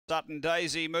Sutton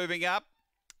Daisy moving up.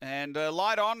 And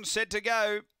light on, set to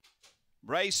go.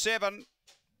 Race 7.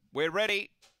 We're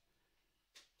ready.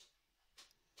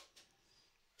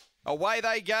 Away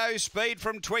they go. Speed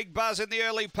from Twig Buzz in the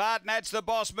early part. Nat's the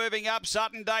Boss moving up.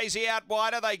 Sutton Daisy out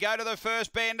wider. They go to the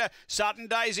first bend. Sutton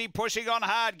Daisy pushing on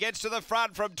hard. Gets to the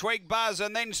front from Twig Buzz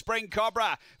and then Spring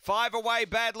Cobra. 5 away,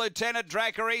 Bad Lieutenant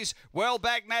Dracaries. Well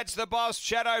back, Nat's the Boss,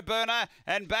 Shadow Burner.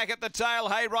 And back at the tail,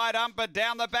 Hayride Umper.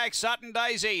 Down the back, Sutton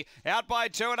Daisy. Out by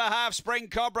 2.5, Spring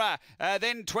Cobra.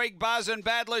 Then Twig Buzz and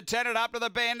Bad Lieutenant up to the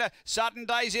bend. Sutton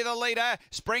Daisy the leader.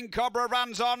 Spring Cobra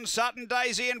runs on. Sutton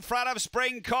Daisy in front of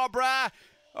Spring Cobra.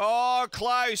 Oh,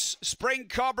 close. Spring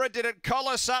Cobra, did it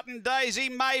collar Sutton Daisy?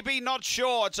 Maybe, not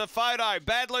sure. It's a photo.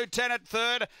 Bad Lieutenant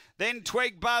third. Then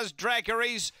Twig Buzz,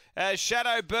 Dracaries,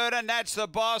 Shadow Burner, Nat's the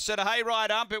Boss, and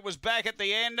Hayride Ump. It was back at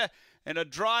the end. And a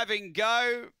driving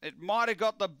go. It might have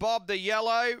got the bob, the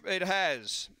yellow. It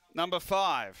has. Number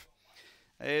 5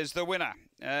 is the winner.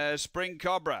 Spring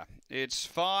Cobra. It's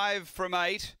 5 from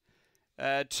 8.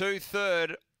 2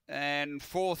 third and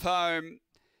 4th home.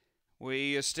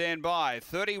 We stand by.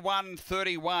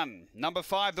 31-31. Number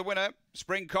 5, the winner.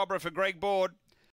 Spring Cobra for Greg Board.